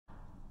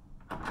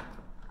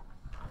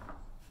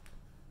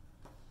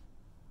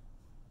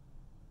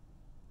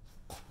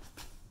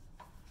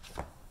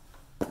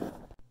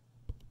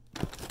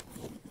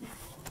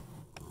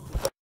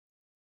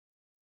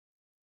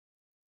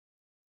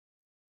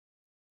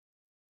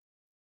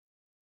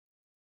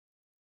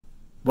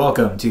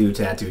Welcome to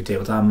Tattoo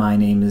Tabletop. My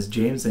name is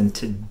James, and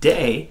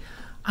today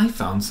I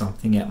found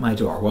something at my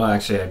door. Well,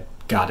 actually, I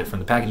got it from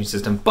the packaging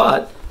system,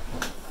 but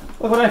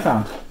look what I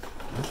found.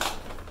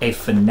 A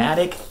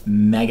Fanatic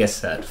Mega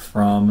Set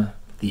from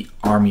the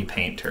Army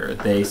Painter.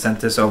 They sent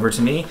this over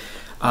to me.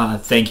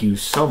 Thank you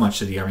so much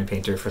to the Army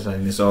Painter for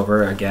sending this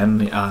over.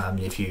 Again,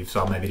 if you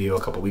saw my video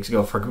a couple weeks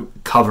ago for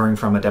covering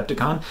from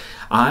Adepticon,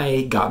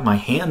 I got my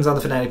hands on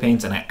the Fanatic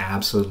paints and I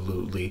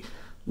absolutely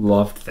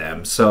loved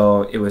them.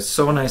 So it was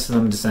so nice of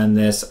them to send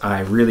this. I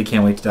really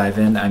can't wait to dive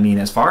in. I mean,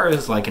 as far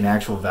as like an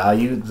actual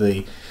value,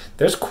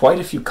 there's quite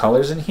a few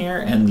colors in here,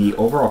 and the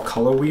overall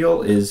color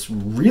wheel is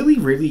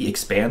really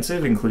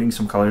expansive, including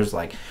some colors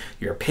like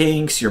your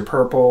pinks, your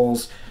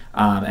purples,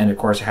 and of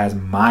course it has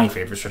my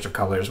favorite stretch of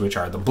colors, which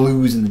are the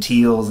blues and the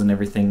teals and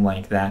everything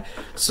like that.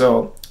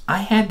 So I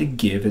had to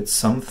give it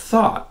some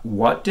thought.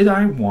 What did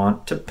I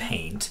want to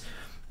paint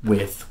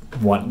with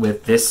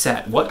this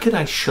set? What could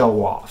I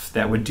show off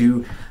that would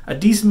do a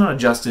decent amount of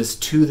justice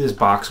to this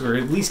box, or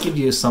at least give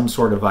you some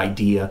sort of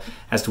idea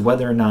as to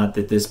whether or not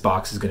that this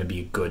box is going to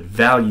be a good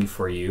value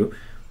for you?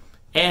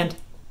 And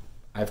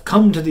I've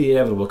come to the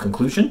inevitable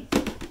conclusion: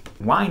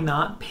 why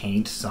not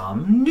paint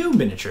some new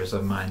miniatures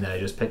of mine that I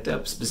just picked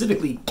up,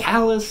 specifically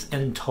Callis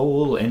and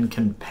Toll and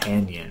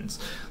Companions.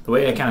 The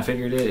way I kind of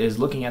figured it is,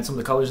 looking at some of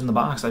the colors in the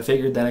box, I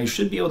figured that I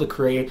should be able to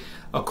create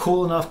a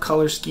cool enough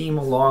color scheme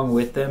along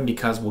with them,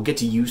 because we'll get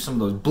to use some of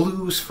those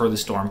blues for the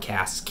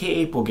Stormcast's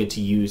cape, we'll get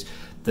to use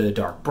the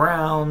dark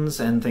browns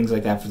and things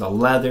like that for the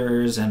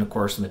leathers, and of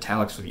course the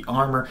metallics for the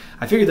armor.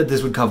 I figured that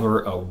this would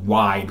cover a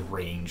wide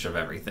range of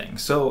everything,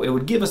 so it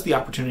would give us the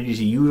opportunity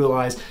to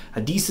utilize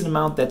a decent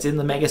amount that's in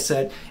the mega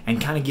set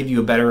and kind of give you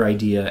a better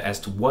idea as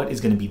to what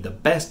is going to be the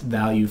best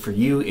value for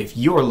you if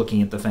you're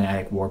looking at the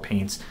Fanatic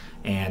Warpaints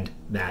and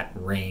that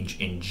range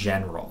in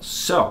general.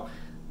 So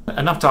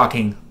enough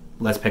talking,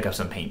 let's pick up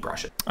some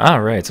paintbrushes.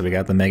 Alright, so we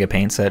got the mega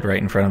paint set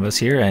right in front of us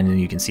here, and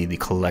you can see the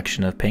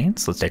collection of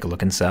paints. Let's take a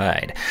look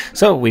inside.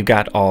 So we've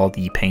got all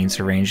the paints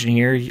arranged in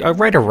here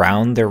right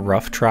around their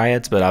rough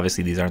triads, but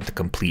obviously these aren't the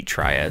complete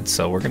triads,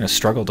 so we're going to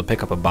struggle to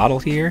pick up a bottle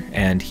here.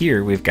 And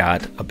here we've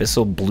got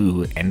Abyssal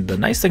Blue, and the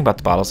nice thing about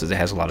the bottles is it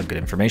has a lot of good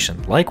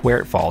information, like where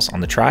it falls on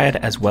the triad,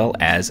 as well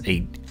as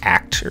a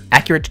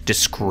accurate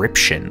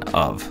description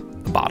of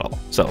the bottle,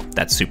 so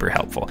that's super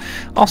helpful.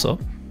 Also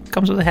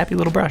comes with a happy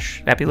little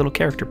brush, happy little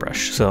character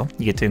brush, so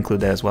you get to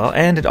include that as well.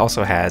 And it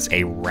also has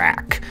a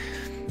rack.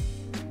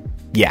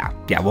 Yeah,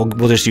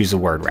 we'll just use the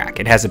word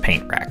rack. It has a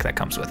paint rack that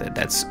comes with it.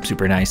 That's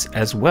super nice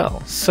as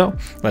well. So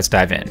let's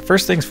dive in.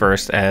 First things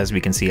first, as we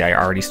can see, I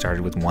already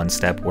started with one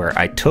step where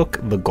I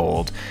took the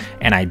gold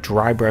and I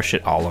dry brushed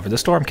it all over the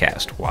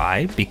Stormcast.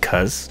 Why?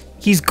 Because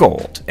he's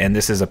gold, and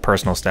this is a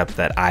personal step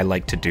that I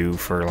like to do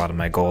for a lot of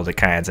my gold. It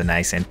kind of adds a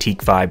nice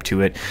antique vibe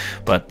to it,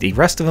 but the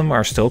rest of them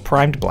are still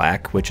primed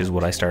black, which is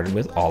what I started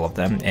with, all of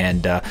them.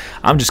 And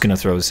I'm just gonna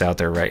throw this out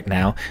there right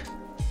now.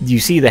 You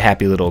see the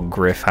happy little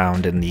griff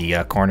hound in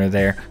the corner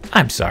there?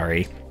 I'm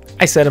sorry,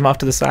 I set him off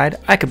to the side.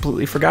 I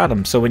completely forgot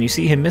him, so when you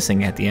see him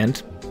missing at the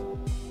end,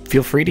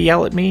 feel free to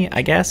yell at me,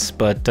 I guess,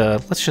 but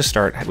let's just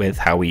start with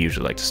how we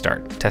usually like to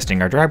start.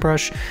 Testing our dry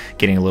brush,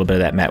 getting a little bit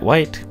of that matte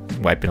white,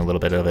 wiping a little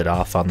bit of it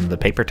off on the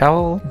paper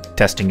towel,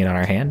 testing it on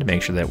our hand to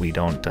make sure that we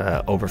don't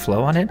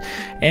overflow on it,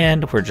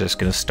 and we're just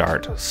going to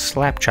start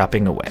slap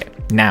chopping away.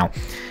 Now,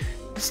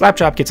 slap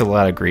chop gets a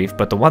lot of grief,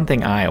 but the one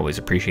thing I always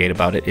appreciate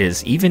about it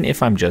is, even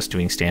if I'm just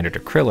doing standard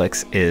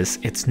acrylics, is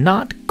it's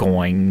not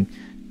going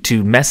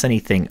to mess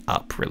anything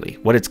up, really.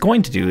 What it's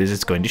going to do is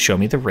it's going to show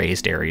me the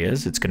raised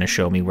areas. It's going to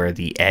show me where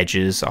the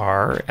edges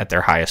are at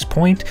their highest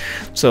point.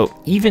 So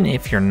even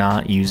if you're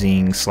not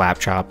using slap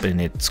chop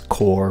in its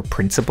core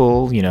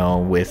principle, you know,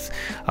 with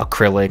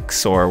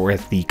acrylics or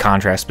with the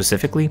contrast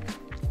specifically,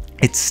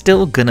 it's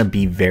still gonna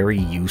be very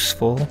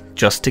useful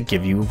just to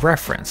give you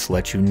reference,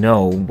 let you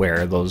know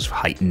where those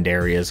heightened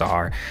areas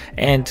are,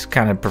 and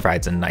kind of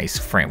provides a nice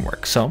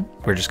framework. So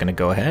we're just gonna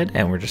go ahead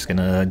and we're just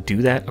gonna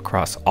do that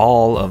across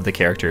all of the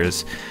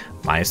characters,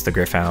 minus the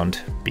Griffhound,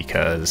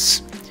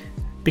 because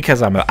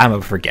I'm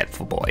a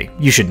forgetful boy.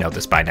 You should know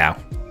this by now.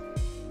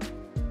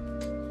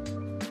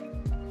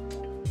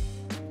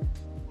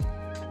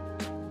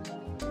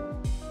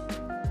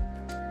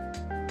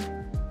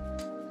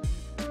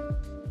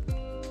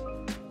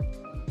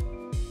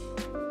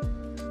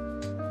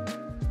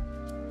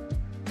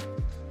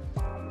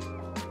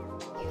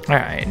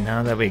 Alright,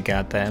 now that we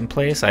got that in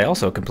place, I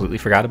also completely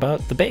forgot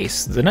about the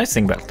base. The nice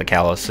thing about the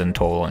Callis and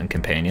Toll and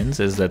Companions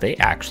is that they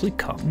actually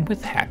come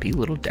with happy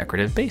little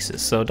decorative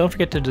bases, so don't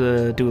forget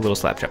to do a little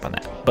slap chop on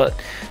that. But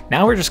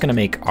now we're just going to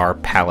make our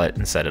palette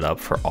and set it up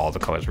for all the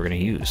colors we're going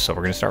to use. So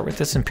we're going to start with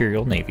this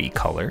Imperial Navy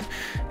color,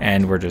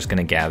 and we're just going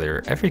to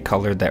gather every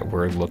color that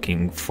we're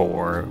looking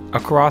for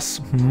across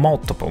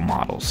multiple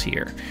models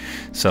here.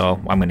 So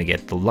I'm going to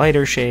get the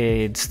lighter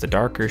shades, the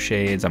darker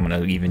shades, I'm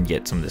going to even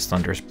get some of this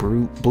Thunderous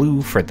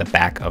Blue for for the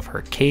back of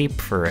her cape,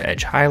 for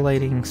edge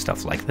highlighting,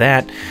 stuff like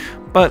that.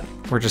 But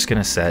we're just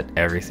gonna set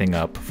everything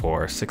up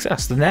for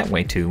success. Then that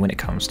way too, when it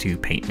comes to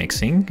paint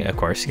mixing, of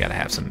course, you gotta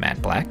have some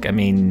matte black. I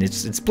mean,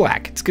 it's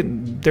black. It's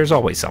good. There's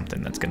always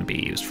something that's gonna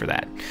be used for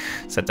that.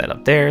 Set that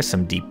up there.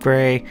 Some deep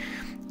gray.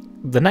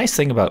 The nice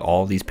thing about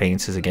all of these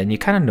paints is, again, you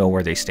kind of know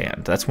where they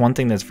stand. That's one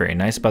thing that's very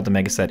nice about the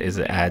mega set, is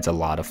it adds a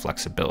lot of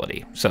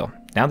flexibility. So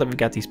now that we've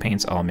got these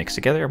paints all mixed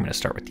together, I'm going to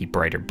start with the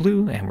brighter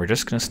blue, and we're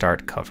just going to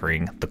start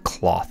covering the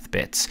cloth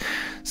bits.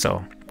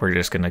 So we're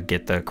just going to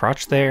get the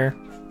crotch there.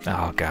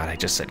 Oh god, I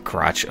just said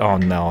crotch. Oh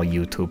no,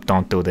 YouTube,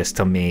 don't do this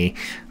to me.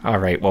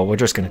 Alright, well, we're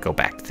just going to go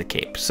back to the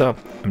cape. So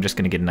I'm just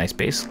going to get a nice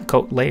base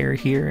coat layer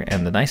here,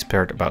 and the nice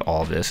part about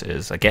all of this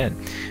is, again,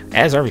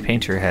 as Army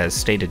Painter has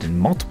stated in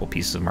multiple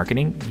pieces of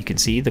marketing, you can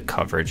see the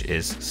coverage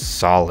is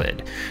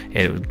solid.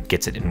 It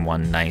gets it in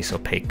one nice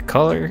opaque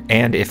color,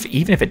 and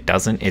even if it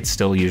doesn't, it's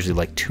still usually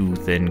like 2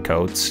 thin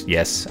coats.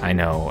 Yes, I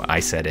know, I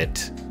said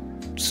it,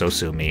 so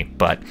sue me,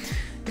 but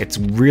it's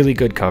really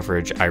good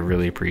coverage. I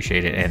really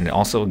appreciate it, and it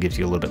also gives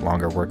you a little bit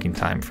longer working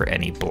time for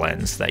any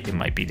blends that you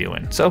might be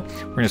doing. So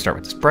we're going to start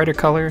with this brighter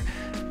color,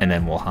 and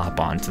then we'll hop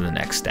on to the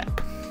next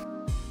step.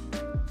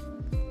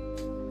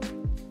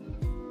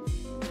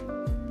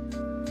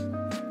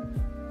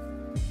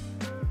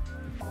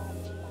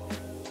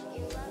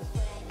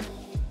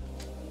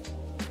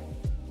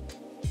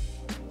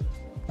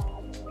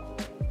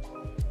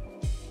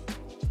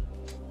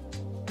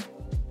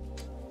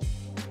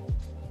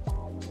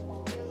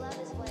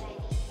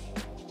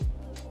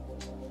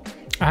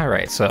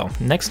 Alright, so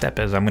next step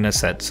is I'm going to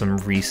set some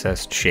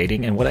recessed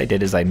shading, and what I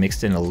did is I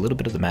mixed in a little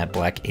bit of the matte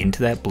black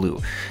into that blue.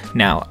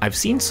 Now, I've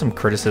seen some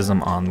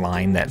criticism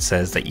online that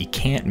says that you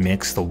can't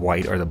mix the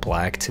white or the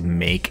black to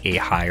make a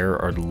higher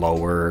or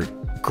lower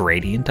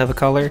gradient of a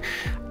color.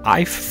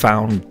 I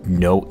found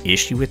no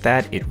issue with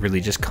that. It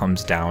really just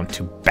comes down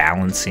to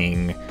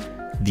balancing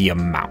the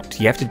amount.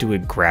 You have to do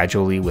it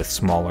gradually with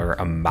smaller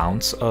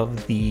amounts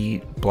of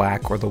the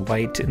black or the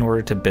white in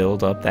order to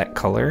build up that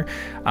color.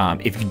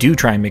 If you do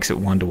try and mix it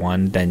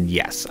 1-to-1, then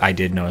yes, I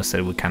did notice that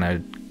it would kind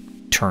of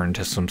turn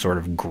to some sort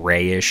of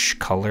grayish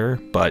color,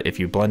 but if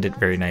you blend it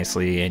very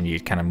nicely and you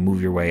kind of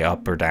move your way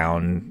up or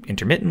down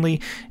intermittently,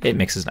 it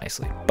mixes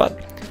nicely.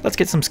 But let's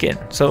get some skin.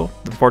 So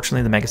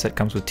unfortunately, the mega set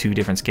comes with 2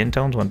 different skin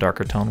tones, one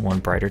darker tone, one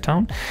brighter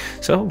tone.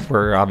 So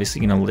we're obviously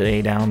going to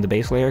lay down the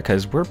base layer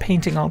because we're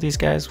painting all these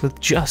guys with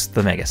just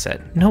the mega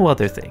set, no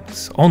other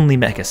things, only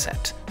mega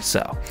set.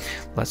 So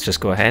let's just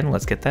go ahead and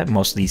let's get that.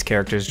 Most of these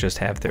characters just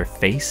have their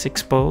face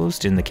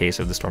exposed. In the case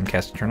of the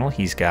Stormcast Eternal,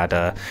 he's got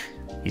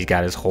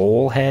his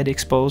whole head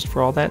exposed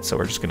for all that, so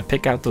we're just going to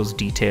pick out those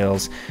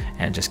details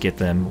and just get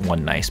them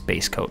one nice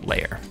base coat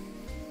layer.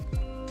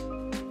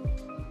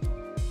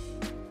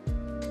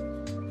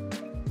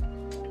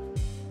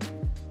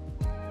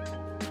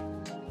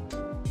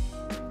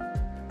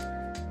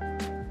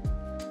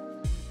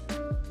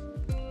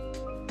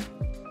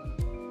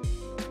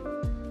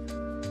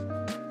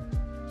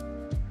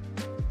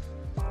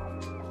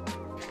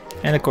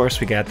 And of course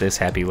we got this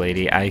happy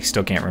lady. I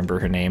still can't remember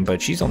her name,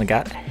 but she's only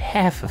got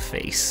half a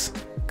face,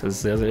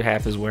 because the other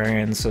half is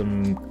wearing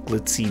some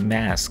glitzy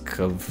mask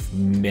of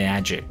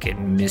magic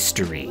and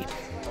mystery.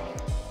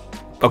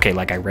 Okay,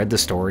 like I read the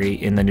story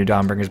in the new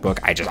Dawnbringer's book,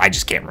 I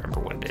just can't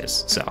remember what it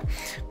is. So,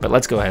 but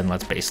let's go ahead and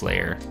let's base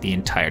layer the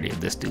entirety of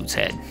this dude's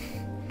head.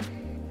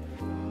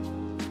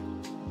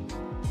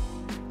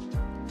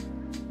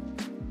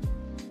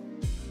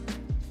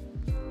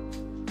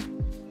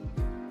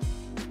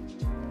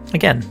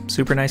 Again,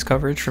 super nice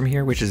coverage from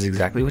here, which is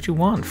exactly what you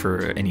want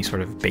for any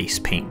sort of base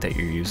paint that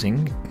you're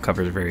using.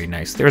 Covers very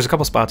nice. There's a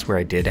couple spots where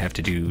I did have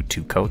to do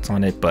 2 coats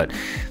on it, but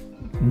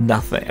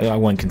nothing, I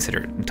wouldn't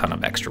consider it a ton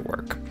of extra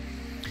work.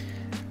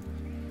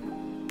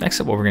 Next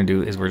up, what we're going to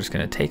do is we're just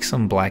going to take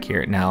some black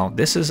here. Now,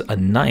 this is a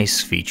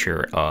nice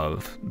feature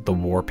of the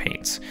war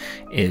paints,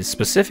 is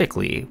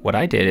specifically what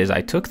I did is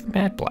I took the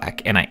matte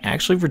black and I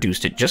actually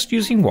reduced it just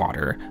using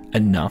water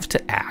enough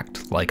to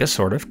act like a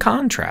sort of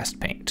contrast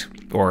paint,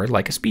 or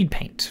like a speed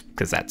paint,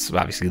 because that's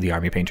obviously the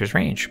Army Painter's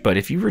range. But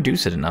if you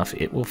reduce it enough,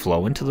 it will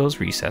flow into those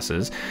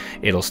recesses.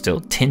 It'll still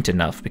tint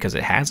enough because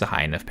it has a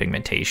high enough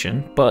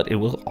pigmentation, but it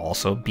will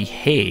also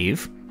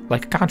behave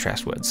like a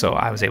contrast would. So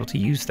I was able to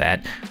use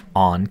that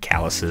on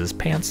Callis's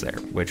pants there,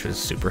 which was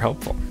super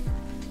helpful.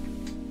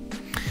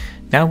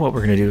 Now what we're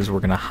going to do is we're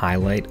going to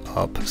highlight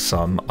up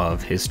some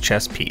of his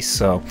chest piece.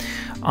 So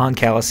on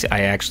Callis,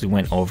 I actually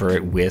went over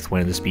it with one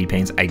of the speed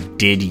paints. I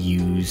did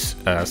use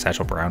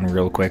Satchel Brown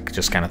real quick,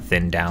 just kind of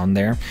thin down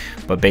there.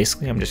 But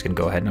basically, I'm just going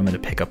to go ahead and I'm going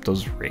to pick up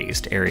those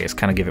raised areas,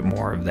 kind of give it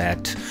more of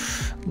that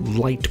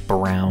light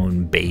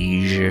brown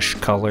beige-ish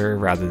color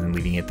rather than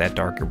leaving it that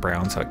darker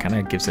brown. So it kind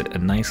of gives it a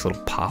nice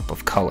little pop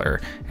of color.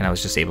 And I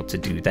was just able to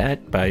do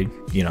that by,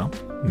 you know,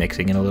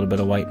 mixing in a little bit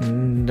of white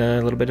and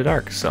a little bit of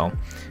dark. So.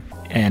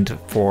 And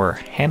for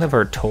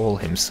Hannibal Toll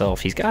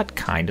himself, he's got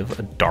kind of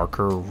a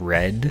darker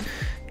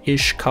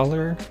red-ish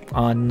color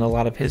on a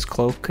lot of his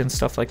cloak and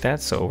stuff like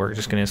that, so we're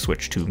just going to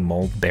switch to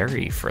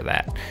Mulberry for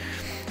that.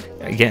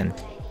 Again,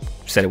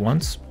 said it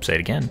once, say it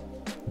again.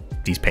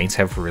 These paints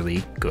have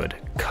really good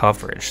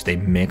coverage. They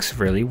mix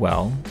really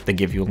well. They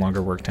give you a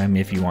longer work time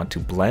if you want to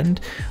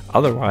blend.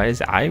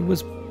 Otherwise, I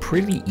was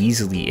pretty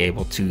easily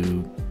able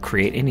to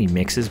create any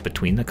mixes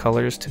between the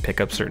colors to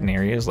pick up certain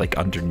areas, like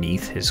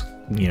underneath his,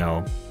 you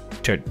know,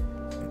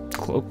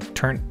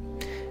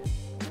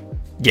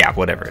 yeah,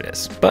 whatever it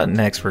is. But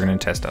next we're going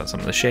to test out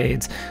some of the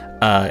shades.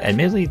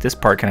 Admittedly, this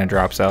part kind of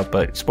drops out,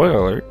 but spoiler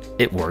alert,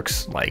 it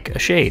works like a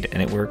shade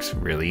and it works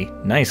really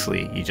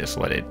nicely. You just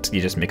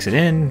mix it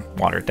in,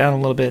 water it down a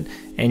little bit,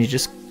 and you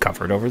just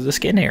cover it over the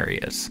skin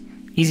areas.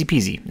 Easy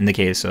peasy. In the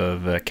case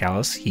of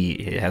Callis,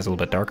 he has a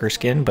little bit darker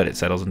skin, but it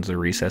settles into the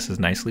recesses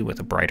nicely with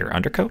a brighter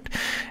undercoat.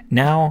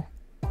 Now,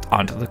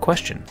 onto the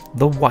question,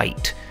 the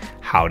white.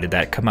 How did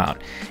that come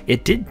out?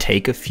 It did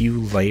take a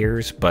few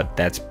layers, but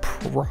that's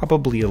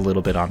probably a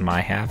little bit on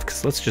my half,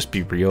 because let's just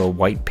be real,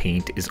 white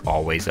paint is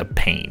always a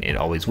pain. It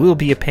always will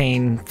be a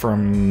pain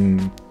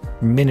from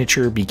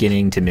miniature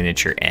beginning to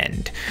miniature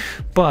end.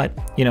 But,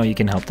 you know, you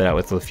can help that out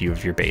with a few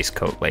of your base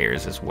coat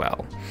layers as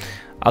well.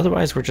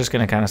 Otherwise, we're just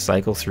going to kind of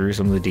cycle through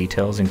some of the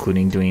details,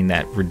 including doing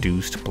that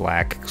reduced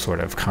black sort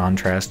of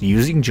contrast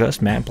using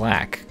just matte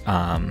black.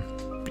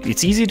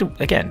 It's easy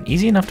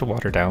enough to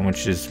water down,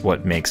 which is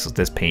what makes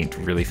this paint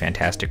really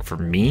fantastic for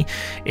me,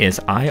 is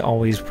I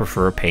always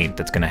prefer a paint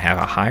that's going to have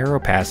a higher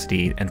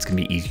opacity and it's going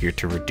to be easier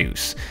to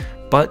reduce.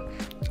 But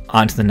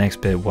on to the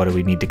next bit, what do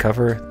we need to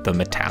cover? The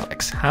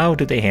metallics. How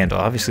do they handle?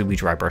 Obviously we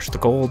dry brushed the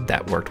gold,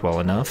 that worked well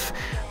enough,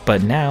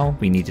 but now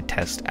we need to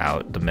test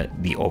out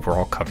the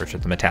overall coverage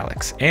of the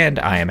metallics. And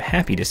I am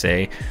happy to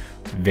say,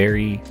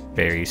 very,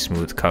 very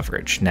smooth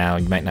coverage. Now,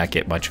 you might not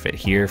get much of it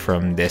here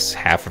from this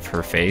half of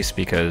her face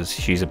because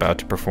she's about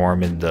to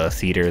perform in the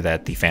theater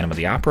that the Phantom of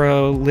the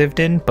Opera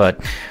lived in,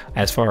 but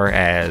as far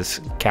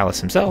as Callis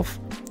himself,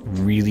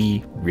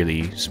 really,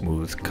 really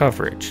smooth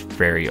coverage.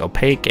 Very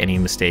opaque. Any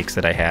mistakes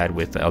that I had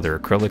with the other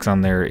acrylics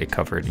on there, it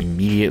covered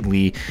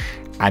immediately.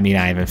 I mean,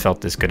 I haven't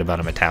felt this good about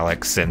a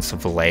metallic since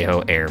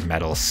Vallejo Air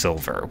Metal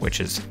Silver,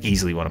 which is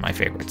easily one of my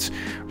favorites.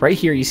 Right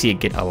here, you see it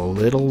get a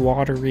little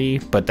watery,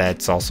 but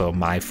that's also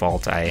my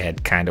fault. I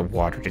had kind of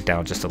watered it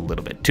down just a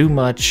little bit too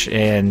much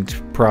and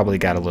probably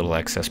got a little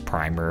excess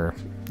primer,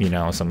 you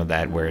know, some of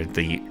that where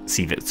the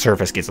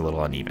surface gets a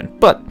little uneven,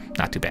 but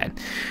not too bad.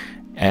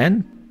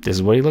 And this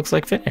is what he looks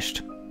like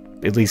finished.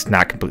 At least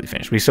not completely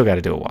finished. We still got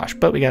to do a wash,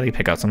 but we got to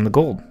pick out some of the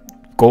gold.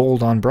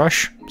 Gold on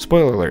brush,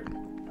 spoiler alert,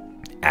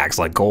 acts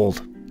like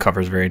gold.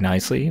 Covers very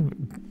nicely.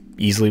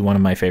 Easily one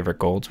of my favorite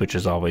golds, which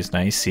is always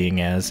nice, seeing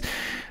as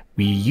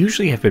we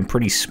usually have been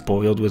pretty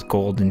spoiled with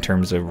gold in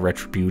terms of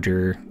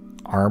Retributor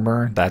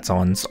armor. That's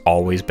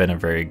always been a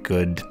very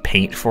good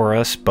paint for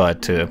us,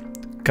 but to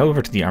go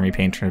over to the Army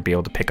Painter and be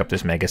able to pick up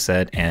this mega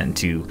set and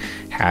to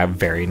have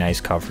very nice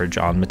coverage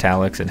on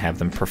metallics and have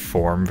them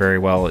perform very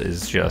well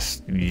is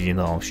just, you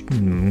know,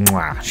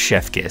 mwah,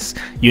 chef kiss.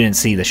 You didn't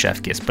see the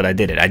chef kiss, but I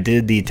did it. I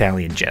did the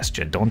Italian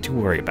gesture. Don't you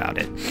worry about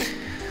it.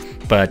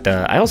 But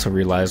I also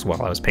realized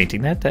while I was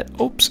painting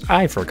that oops,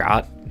 I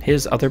forgot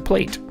his other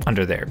plate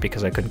under there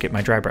because I couldn't get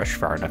my dry brush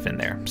far enough in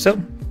there. So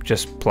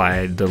just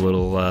applied the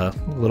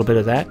little bit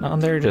of that on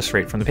there just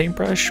straight from the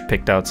paintbrush,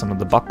 picked out some of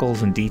the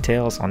buckles and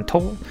details on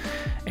Toll,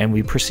 and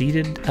we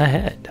proceeded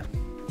ahead.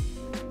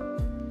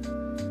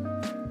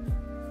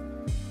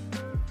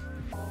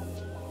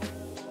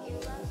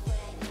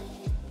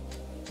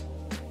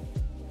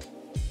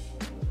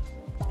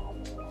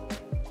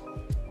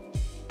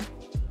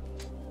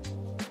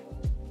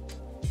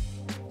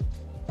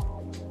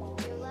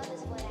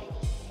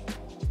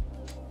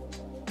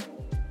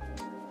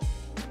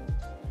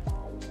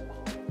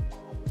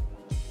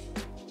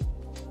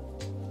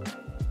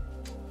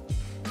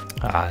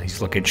 He's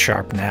looking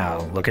sharp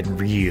now, looking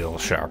real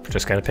sharp.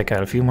 Just got to pick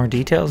out a few more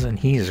details and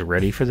he's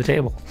ready for the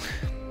table.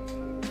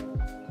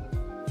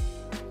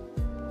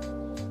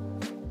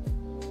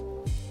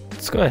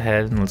 Let's go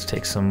ahead and let's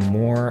take some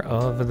more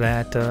of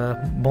that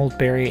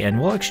Moldberry, and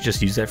we'll actually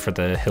just use that for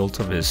the hilt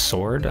of his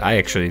sword. I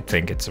actually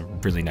think it's a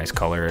really nice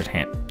color.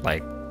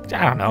 Like,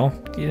 I don't know,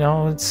 you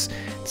know, it's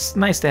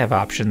nice to have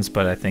options,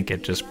 but I think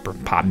it just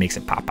makes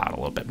it pop out a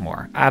little bit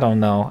more. I don't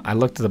know. I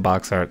looked at the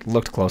box art,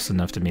 looked close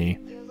enough to me.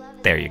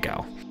 There you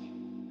go.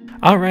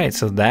 Alright,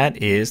 so that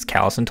is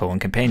Callis and Toll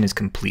and Companions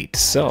complete.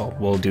 So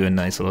we'll do a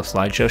nice little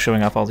slideshow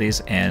showing off all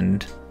these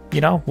and,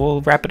 you know,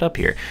 we'll wrap it up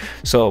here.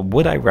 So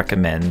would I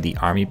recommend the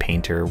Army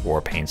Painter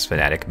Warpaints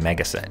Fanatic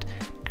Mega Set?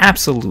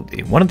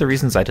 Absolutely. One of the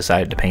reasons I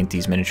decided to paint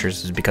these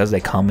miniatures is because they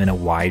come in a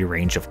wide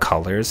range of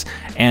colors,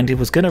 and it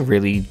was going to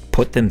really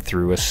put them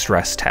through a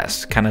stress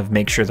test, kind of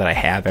make sure that I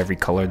have every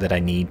color that I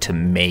need to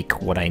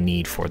make what I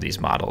need for these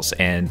models,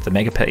 and the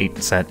Mega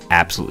Paint set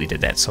absolutely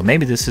did that. So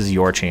maybe this is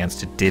your chance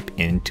to dip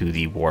into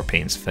the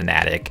Warpaints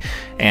Fanatic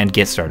and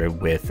get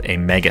started with a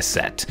Mega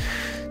Set.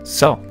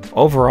 So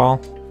overall,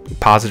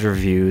 positive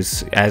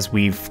reviews as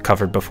we've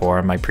covered before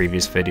in my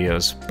previous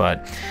videos,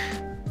 but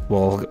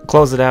we'll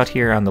close it out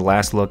here on the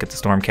last look at the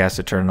Stormcast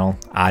Eternal.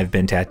 I've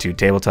been Tattooed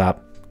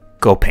Tabletop.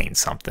 Go paint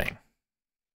something.